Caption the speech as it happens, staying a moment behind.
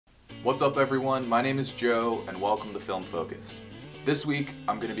What's up everyone, my name is Joe and welcome to Film Focused. This week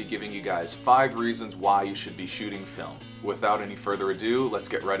I'm going to be giving you guys 5 reasons why you should be shooting film. Without any further ado, let's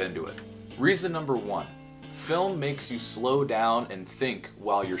get right into it. Reason number 1. Film makes you slow down and think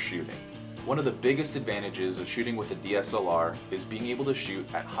while you're shooting. One of the biggest advantages of shooting with a DSLR is being able to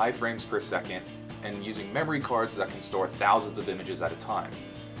shoot at high frames per second and using memory cards that can store thousands of images at a time.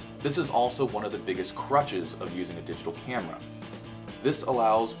 This is also one of the biggest crutches of using a digital camera. This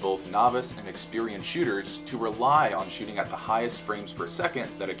allows both novice and experienced shooters to rely on shooting at the highest frames per second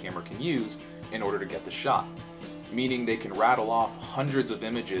that a camera can use in order to get the shot, meaning they can rattle off hundreds of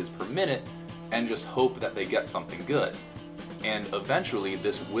images per minute and just hope that they get something good. And eventually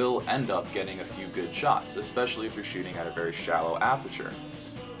this will end up getting a few good shots, especially if you're shooting at a very shallow aperture.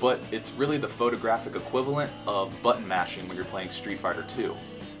 But it's really the photographic equivalent of button mashing when you're playing Street Fighter 2.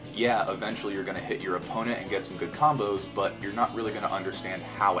 Yeah, eventually you're going to hit your opponent and get some good combos, but you're not really going to understand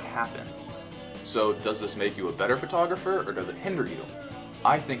how it happened. So does this make you a better photographer or does it hinder you?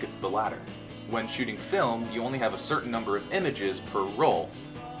 I think it's the latter. When shooting film, you only have a certain number of images per roll.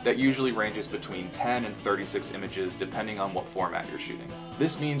 That usually ranges between 10 and 36 images depending on what format you're shooting.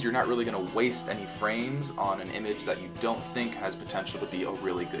 This means you're not really going to waste any frames on an image that you don't think has potential to be a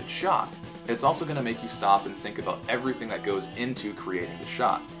really good shot. It's also going to make you stop and think about everything that goes into creating the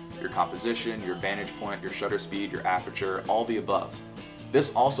shot. Your composition, your vantage point, your shutter speed, your aperture, all the above.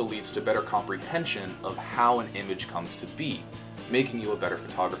 This also leads to better comprehension of how an image comes to be, making you a better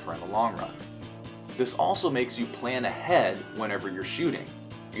photographer in the long run. This also makes you plan ahead whenever you're shooting.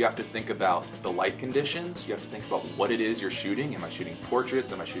 You have to think about the light conditions, you have to think about what it is you're shooting. Am I shooting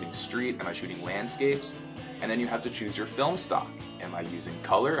portraits? Am I shooting street? Am I shooting landscapes? And then you have to choose your film stock. Am I using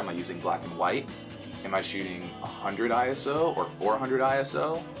color? Am I using black and white? Am I shooting 100 ISO or 400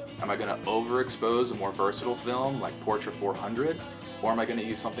 ISO? Am I going to overexpose a more versatile film like Portra 400? Or am I going to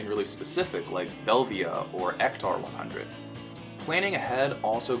use something really specific like Velvia or Ektar 100? Planning ahead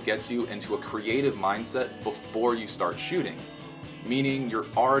also gets you into a creative mindset before you start shooting, meaning you're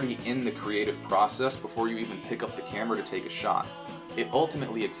already in the creative process before you even pick up the camera to take a shot. It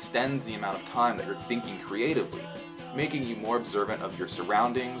ultimately extends the amount of time that you're thinking creatively, making you more observant of your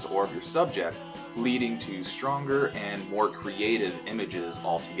surroundings or of your subject, leading to stronger and more creative images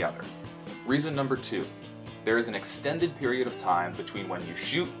altogether. Reason number 2. There is an extended period of time between when you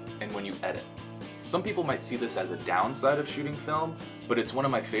shoot and when you edit. Some people might see this as a downside of shooting film, but it's one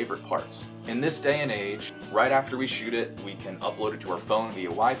of my favorite parts. In this day and age, right after we shoot it, we can upload it to our phone via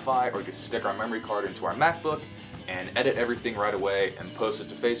Wi-Fi or just stick our memory card into our MacBook and edit everything right away and post it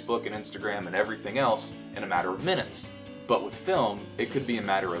to Facebook and Instagram and everything else in a matter of minutes. But with film, it could be a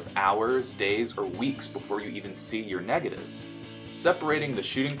matter of hours, days, or weeks before you even see your negatives. Separating the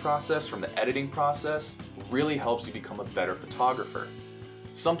shooting process from the editing process really helps you become a better photographer.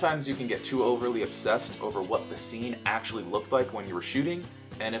 Sometimes you can get too overly obsessed over what the scene actually looked like when you were shooting,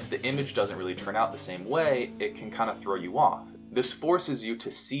 and if the image doesn't really turn out the same way, it can kind of throw you off. This forces you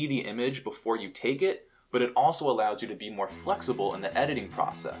to see the image before you take it, but it also allows you to be more flexible in the editing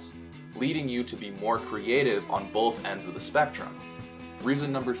process, leading you to be more creative on both ends of the spectrum.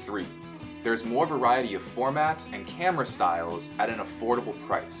 Reason number 3. There's more variety of formats and camera styles at an affordable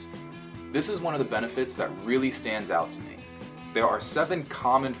price. This is one of the benefits that really stands out to me. There are 7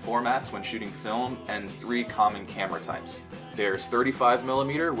 common formats when shooting film and 3 common camera types. There's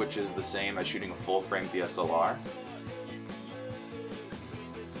 35mm, which is the same as shooting a full-frame DSLR.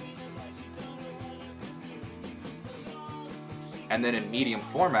 And then in medium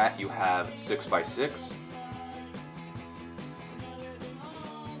format, you have 6x6,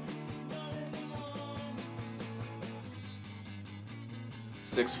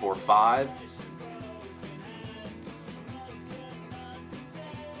 645,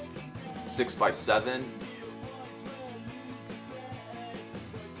 6x7,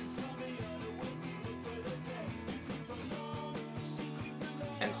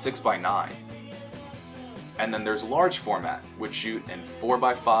 and 6x9. And then there's large format, which shoot in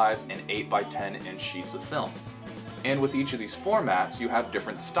 4x5 and 8x10 inch sheets of film. And with each of these formats, you have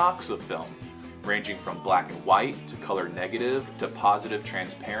different stocks of film, ranging from black and white to color negative to positive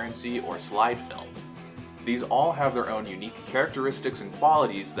transparency or slide film. These all have their own unique characteristics and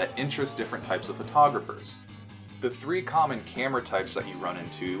qualities that interest different types of photographers. The 3 common camera types that you run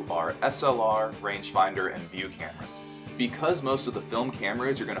into are SLR, rangefinder, and view cameras. Because most of the film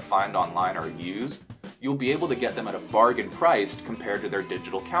cameras you're going to find online are used, you'll be able to get them at a bargain price compared to their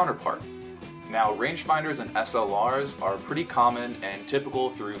digital counterpart. Now, rangefinders and SLRs are pretty common and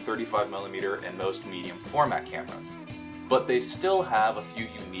typical through 35mm and most medium format cameras, but they still have a few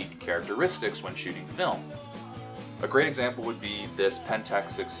unique characteristics when shooting film. A great example would be this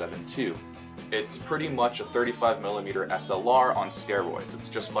Pentax 672. It's pretty much a 35mm SLR on steroids. It's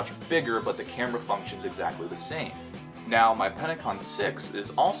just much bigger, but the camera functions exactly the same. Now, my Pentax 6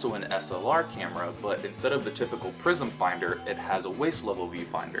 is also an SLR camera, but instead of the typical prism finder, it has a waist level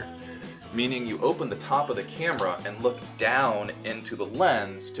viewfinder, meaning you open the top of the camera and look down into the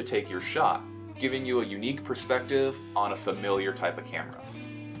lens to take your shot, giving you a unique perspective on a familiar type of camera.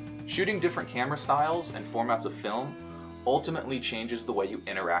 Shooting different camera styles and formats of film ultimately changes the way you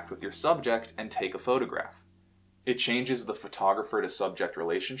interact with your subject and take a photograph. It changes the photographer to subject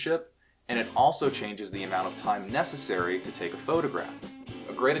relationship, and it also changes the amount of time necessary to take a photograph.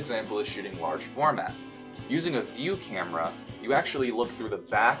 A great example is shooting large format. Using a view camera, you actually look through the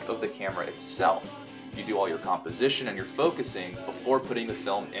back of the camera itself. You do all your composition and your focusing before putting the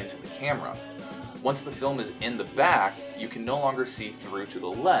film into the camera. Once the film is in the back, you can no longer see through to the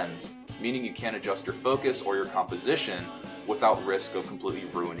lens, meaning you can't adjust your focus or your composition without risk of completely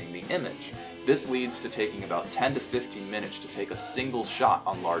ruining the image. This leads to taking about 10 to 15 minutes to take a single shot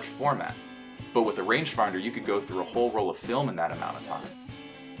on large format. But with a rangefinder, you could go through a whole roll of film in that amount of time.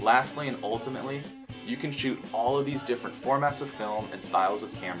 Lastly and ultimately, you can shoot all of these different formats of film and styles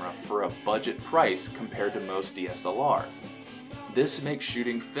of camera for a budget price compared to most DSLRs. This makes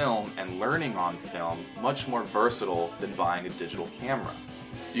shooting film and learning on film much more versatile than buying a digital camera.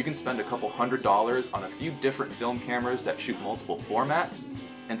 You can spend a couple $100s on a few different film cameras that shoot multiple formats,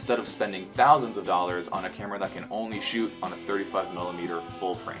 instead of spending thousands of dollars on a camera that can only shoot on a 35mm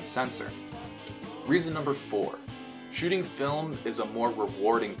full-frame sensor. Reason number 4. Shooting film is a more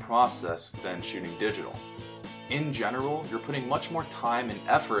rewarding process than shooting digital. In general, you're putting much more time and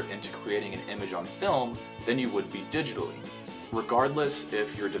effort into creating an image on film than you would be digitally. Regardless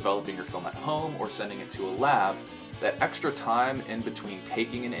if you're developing your film at home or sending it to a lab, that extra time in between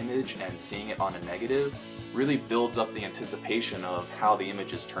taking an image and seeing it on a negative really builds up the anticipation of how the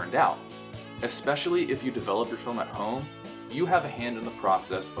image is turned out. Especially if you develop your film at home, you have a hand in the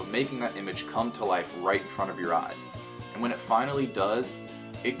process of making that image come to life right in front of your eyes. And when it finally does,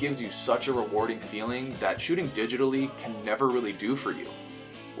 it gives you such a rewarding feeling that shooting digitally can never really do for you.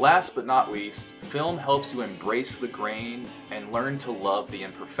 Last but not least, film helps you embrace the grain and learn to love the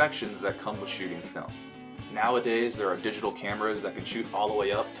imperfections that come with shooting film. Nowadays, there are digital cameras that can shoot all the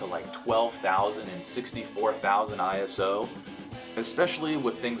way up to like 12,000 and 64,000 ISO. Especially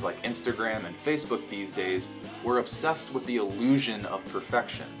with things like Instagram and Facebook these days, we're obsessed with the illusion of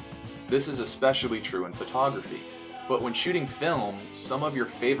perfection. This is especially true in photography. But when shooting film, some of your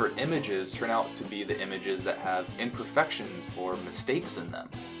favorite images turn out to be the images that have imperfections or mistakes in them.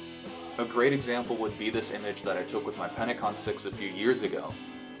 A great example would be this image that I took with my Pentax 6 a few years ago.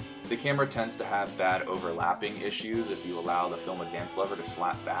 The camera tends to have bad overlapping issues if you allow the film advance lever to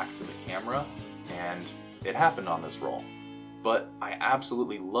slap back to the camera, and it happened on this roll. But I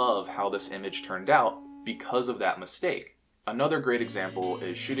absolutely love how this image turned out because of that mistake. Another great example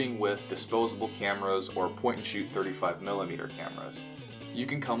is shooting with disposable cameras or point-and-shoot 35mm cameras. You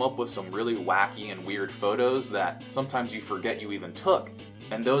can come up with some really wacky and weird photos that sometimes you forget you even took,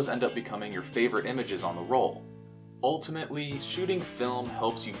 and those end up becoming your favorite images on the roll. Ultimately, shooting film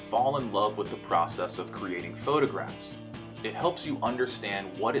helps you fall in love with the process of creating photographs. It helps you understand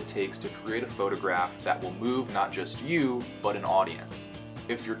what it takes to create a photograph that will move not just you, but an audience.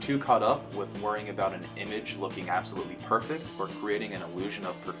 If you're too caught up with worrying about an image looking absolutely perfect or creating an illusion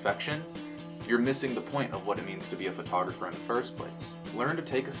of perfection, you're missing the point of what it means to be a photographer in the first place. Learn to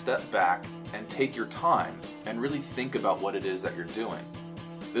take a step back and take your time and really think about what it is that you're doing.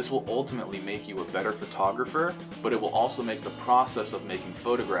 This will ultimately make you a better photographer, but it will also make the process of making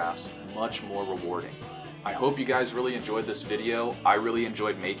photographs much more rewarding. I hope you guys really enjoyed this video. I really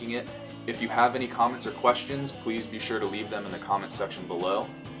enjoyed making it. If you have any comments or questions, please be sure to leave them in the comments section below.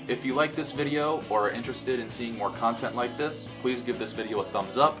 If you like this video or are interested in seeing more content like this, please give this video a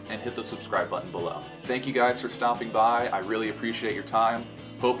thumbs up and hit the subscribe button below. Thank you guys for stopping by. I really appreciate your time.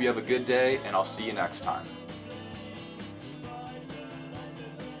 Hope you have a good day, and I'll see you next time.